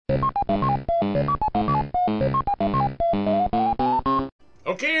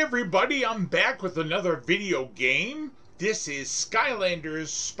Okay everybody, I'm back with another video game. This is Skylanders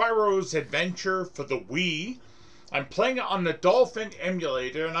Spyro's Adventure for the Wii. I'm playing it on the Dolphin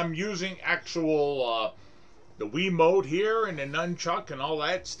emulator and I'm using actual the Wii mode here and the nunchuck and all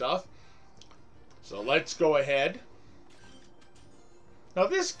that stuff. So let's go ahead. Now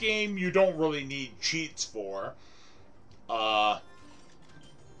this game you don't really need cheats for. Of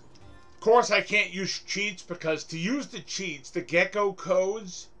course, I can't use cheats because to use the cheats, the gecko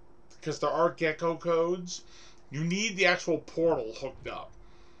codes, because there are gecko codes, you need the actual portal hooked up.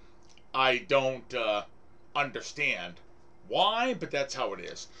 I don't understand why, but that's how it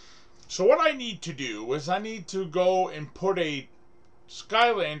is. So what I need to do is I need to go and put a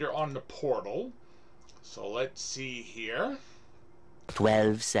Skylander on the portal. So let's see here.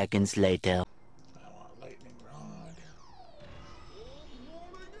 12 seconds later. I want a lightning rod.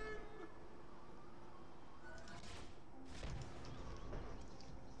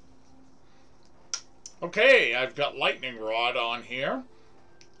 Okay, I've got lightning rod on here.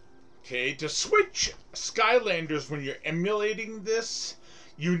 Okay, to switch Skylanders when you're emulating this,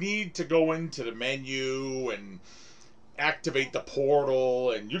 you need to go into the menu and activate the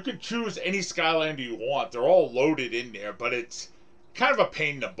portal, and you can choose any Skylander you want. They're all loaded in there, but it's kind of a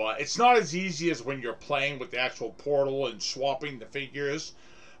pain in the butt. It's not as easy as when you're playing with the actual portal and swapping the figures,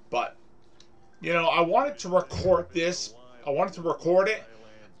 but, you know, I wanted to record this. I wanted to record it.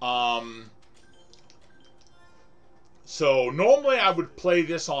 So normally I would play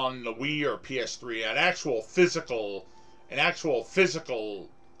this on the Wii or PS3, an actual physical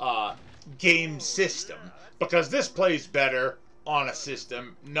game system, because this plays better on a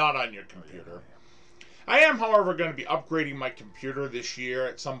system, not on your computer. I am, however, going to be upgrading my computer this year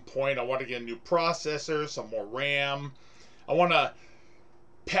at some point. I want to get a new processor, some more RAM. I want to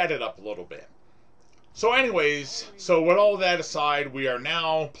pad it up a little bit. So anyways, so with all that aside, we are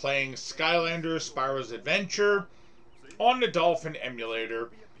now playing Skylanders Spyro's Adventure on the Dolphin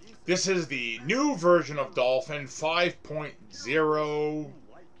emulator. This is the new version of Dolphin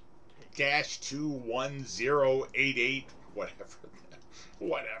 5.0-21088,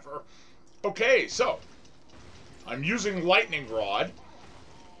 whatever. Okay, so I'm using lightning rod.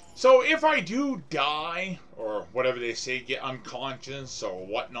 So if I do die, or whatever they say, get unconscious or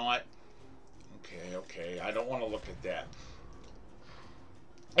whatnot, okay, I don't want to look at that.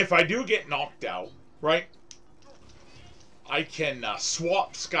 If I do get knocked out, right, I can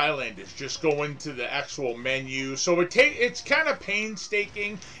swap Skylanders. Just go into the actual menu. So it's kind of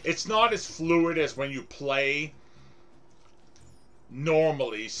painstaking. It's not as fluid as when you play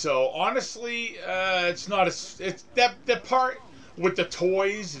normally. So honestly, it's not as that part with the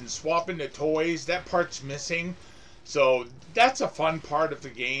toys and swapping the toys. That part's missing. So that's a fun part of the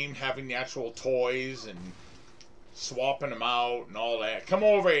game, having the actual toys and swapping them out and all that. Come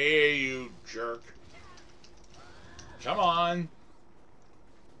over here, you jerk. Come on.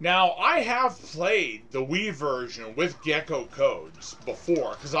 Now, I have played the Wii version with gecko codes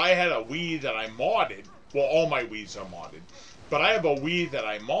before, because I had a Wii that I modded. Well, all my Wiis are modded. But I have a Wii that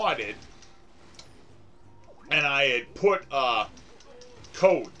I modded, and I had put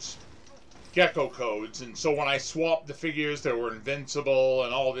codes, gecko codes, and so when I swapped the figures, they were invincible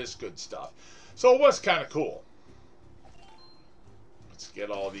and all this good stuff. So it was kind of cool. Let's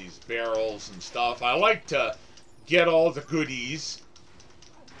get all these barrels and stuff. I like to get all the goodies.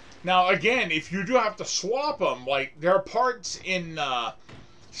 Now, again, if you do have to swap them, like, there are parts in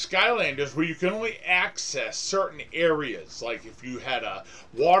Skylanders where you can only access certain areas. Like, if you had a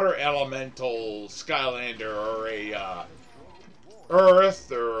water elemental Skylander or a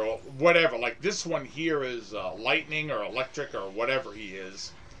earth or whatever. Like, this one here is lightning or electric or whatever he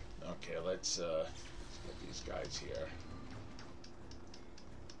is. Okay, let's get these guys here.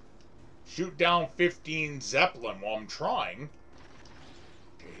 Shoot down 15 Zeppelin while I'm trying.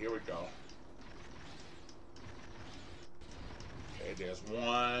 Okay, here we go. Okay, there's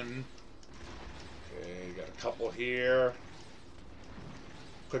one. Okay, got a couple here.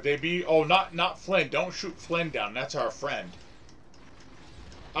 Could they be... Oh, not Flynn. Don't shoot Flynn down. That's our friend.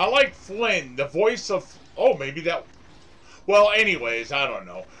 I like Flynn. The voice of... Oh, maybe that... Well, anyways, I don't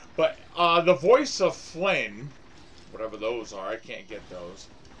know. But the voice of Flynn... Whatever those are. I can't get those.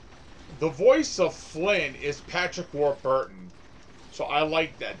 The voice of Flynn is Patrick Warburton. So I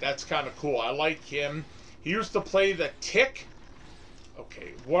like that. That's kind of cool. I like him. He used to play the Tick.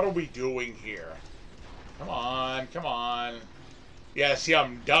 Okay, what are we doing here? Come on, come on. Yeah, see,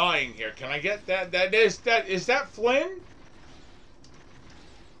 I'm dying here. Can I get that? Is that Flynn?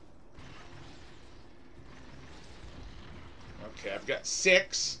 Okay, I've got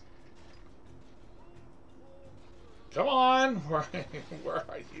 6. Come on. Where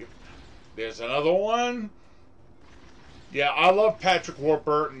are you? There's another one. Yeah, I love Patrick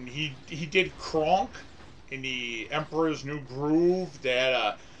Warburton. He did Kronk in the Emperor's New Groove. They had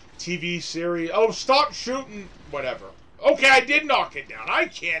a TV series. Oh, stop shooting. Whatever. Okay, I did knock it down. I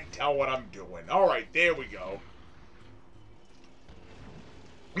can't tell what I'm doing. Alright, there we go.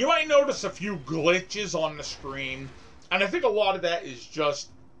 You might notice a few glitches on the screen. And I think a lot of that is just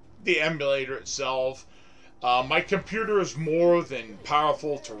the emulator itself. My computer is more than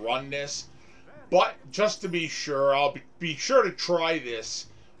powerful to run this. But just to be sure, I'll be sure to try this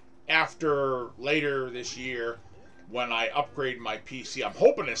after later this year when I upgrade my PC. I'm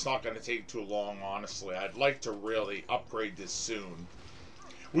hoping it's not going to take too long, honestly. I'd like to really upgrade this soon.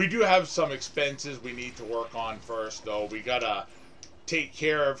 We do have some expenses we need to work on first, though. We got to take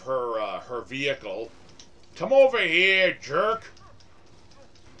care of her vehicle. Come over here, jerk.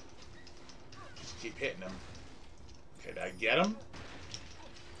 Just keep hitting him. Okay, did I get him?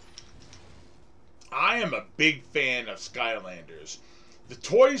 I am a big fan of Skylanders. The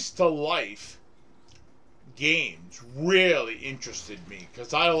Toys to Life games really interested me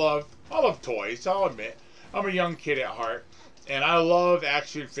because I love toys, I'll admit. I'm a young kid at heart, and I love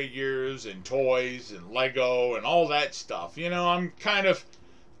action figures and toys and Lego and all that stuff. You know, I'm kind of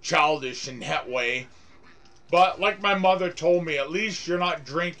childish in that way. But like my mother told me, at least you're not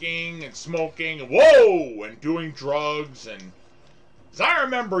drinking and smoking, whoa, and doing drugs. And as I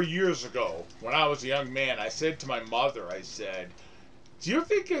remember years ago, when I was a young man, I said to my mother, I said, do you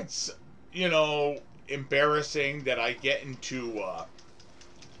think it's, you know, embarrassing that I get into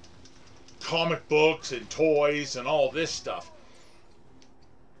comic books and toys and all this stuff?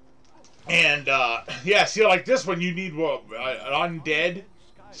 And, yeah, see, like this one, you need what, an undead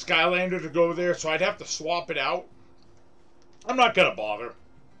Skylander to go there, so I'd have to swap it out. I'm not going to bother.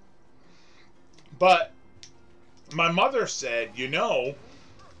 But my mother said, you know,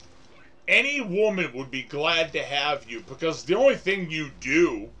 any woman would be glad to have you because the only thing you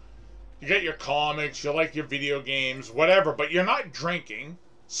do, you get your comics, you like your video games, whatever, but you're not drinking,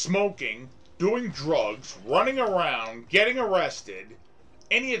 smoking, doing drugs, running around, getting arrested,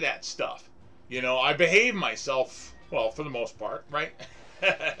 any of that stuff. You know, I behave myself, well, for the most part, right?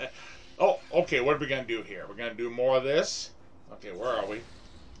 Oh, okay, what are we going to do here? We're going to do more of this. Okay, where are we?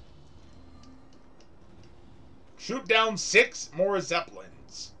 Shoot down 6 more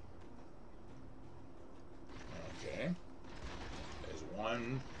Zeppelins. Okay. There's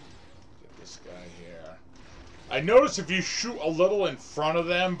one. Get this guy here. I notice if you shoot a little in front of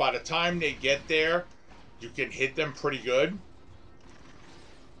them, by the time they get there, you can hit them pretty good.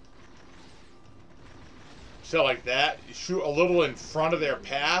 So like that, you shoot a little in front of their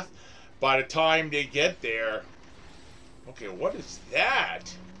path. By the time they get there, okay, what is that?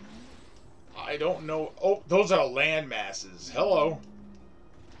 I don't know. Oh, those are land masses. Hello.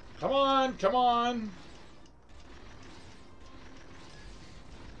 Come on, come on.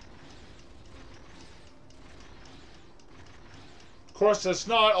 Of course, it's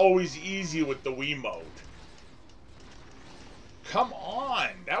not always easy with the Wii mode. Come on,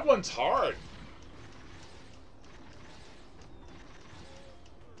 that one's hard.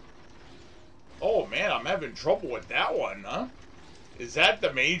 Oh man, I'm having trouble with that one, huh? Is that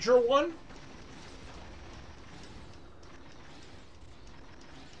the major one?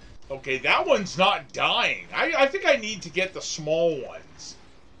 Okay, that one's not dying. I think I need to get the small ones.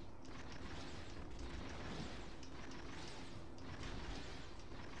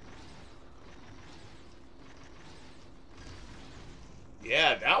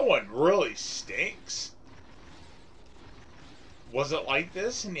 Yeah, that one really stinks. Was it like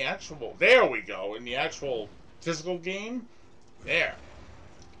this in the actual... There we go, in the actual physical game. There.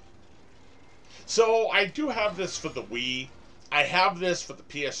 So, I do have this for the Wii. I have this for the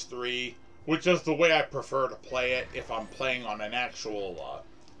PS3, which is the way I prefer to play it if I'm playing on an actual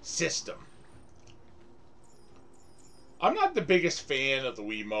system. I'm not the biggest fan of the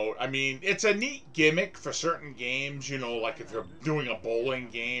Wiimote. I mean, it's a neat gimmick for certain games, you know, like if you're doing a bowling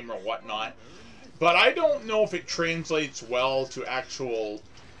game or whatnot. But I don't know if it translates well to actual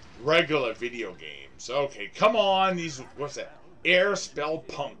regular video games. Okay, come on, these, what's that? Air spell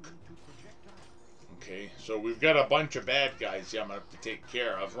punk. Okay, so we've got a bunch of bad guys here I'm going to have to take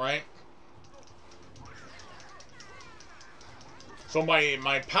care of, right? So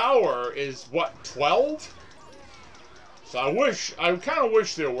my power is, what, 12? So I kind of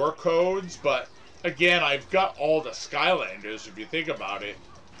wish there were codes, but again, I've got all the Skylanders, if you think about it,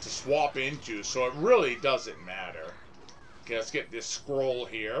 to swap into, so it really doesn't matter. Okay, let's get this scroll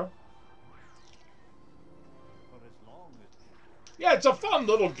here. Yeah, it's a fun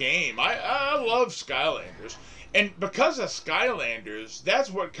little game. I love Skylanders. And because of Skylanders, that's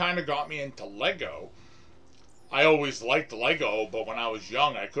what kind of got me into Lego. I always liked Lego, but when I was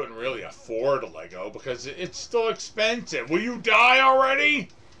young, I couldn't really afford a Lego because it's still expensive. Will you die already?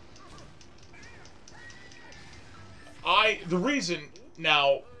 The reason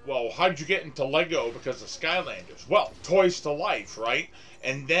now, well, how'd you get into Lego because of Skylanders? Well, Toys to Life, right?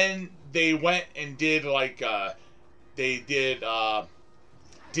 And then they went and did like, they did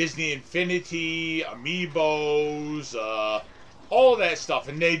Disney Infinity, Amiibos, all that stuff.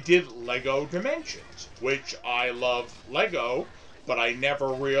 And they did Lego Dimensions, which I love Lego, but I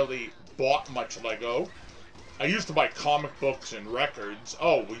never really bought much Lego. I used to buy comic books and records.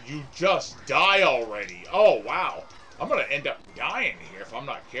 Oh, will you just die already? Oh, wow. I'm going to end up dying here if I'm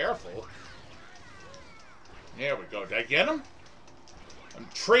not careful. There we go. Did I get him? I'm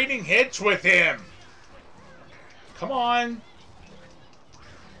trading hits with him. Come on.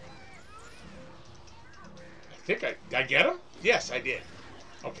 Did I get him? Yes, I did.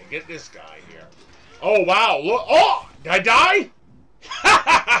 Okay, get this guy here. Oh, wow. Look. Oh, did I die?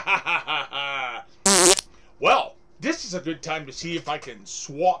 Well, this is a good time to see if I can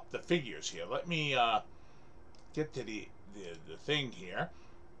swap the figures here. Let me get to the thing here.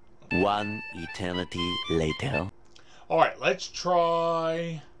 One eternity later. All right, let's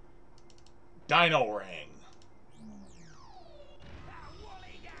try Dino Ring.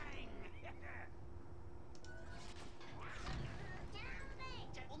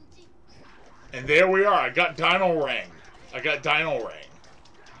 And there we are. I got Dino Ring.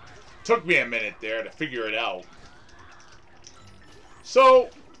 Took me a minute there to figure it out. So,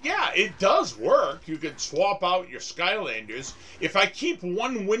 yeah, it does work. You can swap out your Skylanders. If I keep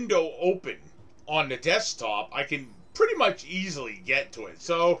one window open on the desktop, I can pretty much easily get to it.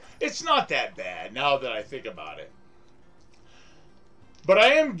 So, it's not that bad now that I think about it. But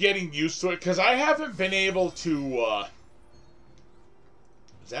I am getting used to it because I haven't been able to...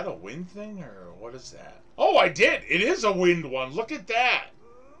 Is that a wind thing or what is that? Oh, I did. It is a wind one. Look at that.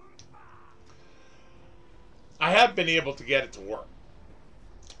 I have been able to get it to work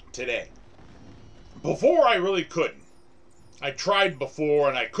today. Before, I really couldn't. I tried before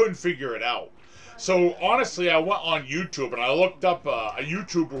and I couldn't figure it out. So, honestly, I went on YouTube and I looked up a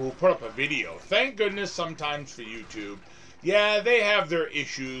YouTuber who put up a video. Thank goodness sometimes for YouTube. Yeah, they have their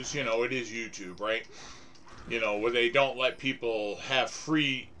issues. You know, it is YouTube, right? You know, where they don't let people have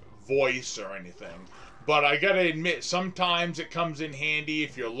free voice or anything. But I gotta admit, sometimes it comes in handy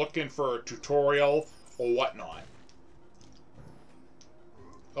if you're looking for a tutorial or whatnot.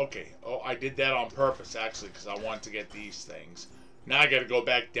 Okay, oh, I did that on purpose, actually, because I wanted to get these things. Now I gotta go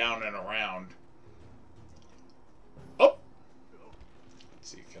back down and around. Oh! Let's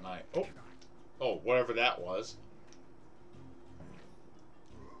see, can I... Oh, whatever that was.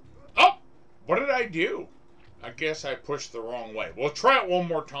 Oh! What did I do? I guess I pushed the wrong way. We'll try it one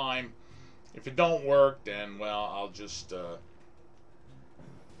more time. If it don't work, then, well, I'll just,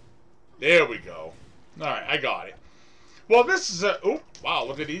 There we go. Alright, I got it. Well, this is a... Oh, wow,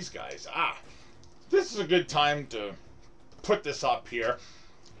 look at these guys. This is a good time to put this up here.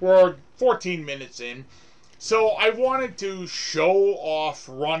 We're 14 minutes in. So, I wanted to show off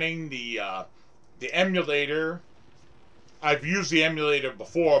running the emulator. I've used the emulator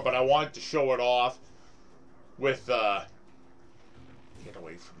before, but I wanted to show it off. With, get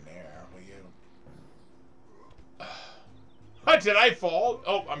away from there, will you? Did I fall?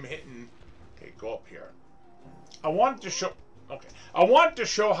 Oh, I'm hitting. Okay, go up here. I wanted to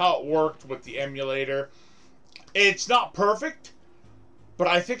show how it worked with the emulator. It's not perfect, but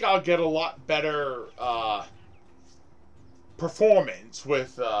I think I'll get a lot better, performance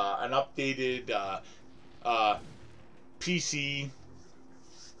with, an updated, PC.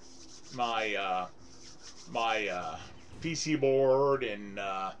 My PC board and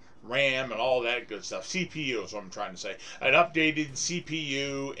RAM and all that good stuff. CPU is what I'm trying to say. An updated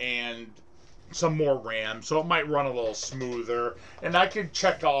CPU and some more RAM, so it might run a little smoother. And I can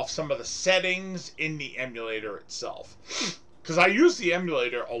check off some of the settings in the emulator itself. Because I use the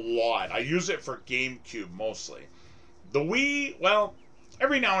emulator a lot. I use it for GameCube mostly. The Wii, well,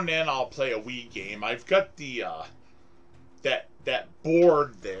 every now and then I'll play a Wii game. I've got the, that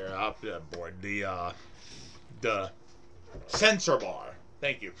board there, the sensor bar.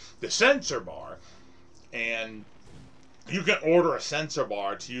 Thank you. The sensor bar. And you can order a sensor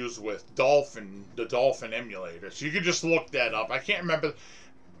bar to use with the Dolphin emulator. So you can just look that up. I can't remember.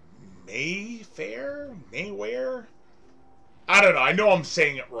 Maywear? I don't know. I know I'm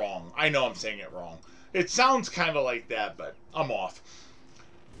saying it wrong. It sounds kind of like that, but I'm off.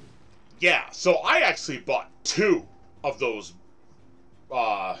 Yeah, so I actually bought 2 of those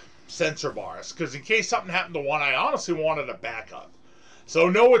sensor bars, because in case something happened to one, I honestly wanted a backup. So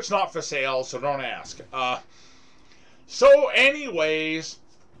no, it's not for sale, so don't ask. So anyways,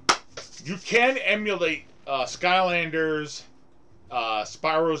 you can emulate Skylanders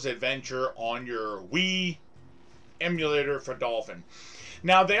Spyro's Adventure on your Wii emulator for Dolphin.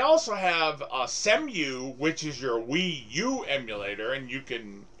 Now, they also have SEMU, which is your Wii U emulator, and you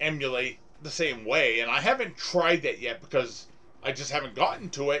can emulate the same way. And I haven't tried that yet because I just haven't gotten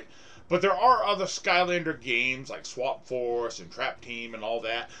to it. But there are other Skylander games like Swap Force and Trap Team and all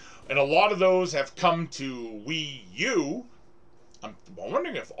that. And a lot of those have come to Wii U. I'm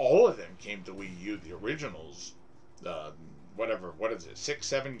wondering if all of them came to Wii U, the originals. Whatever, what is it, 6,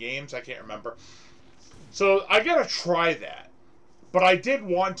 7 games? I can't remember. So I gotta try that. But I did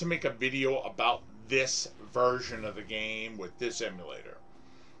want to make a video about this version of the game with this emulator.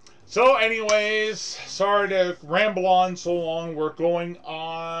 So anyways, sorry to ramble on so long. We're going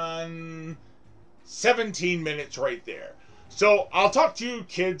on 17 minutes right there. So I'll talk to you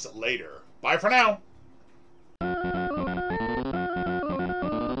kids later. Bye for now.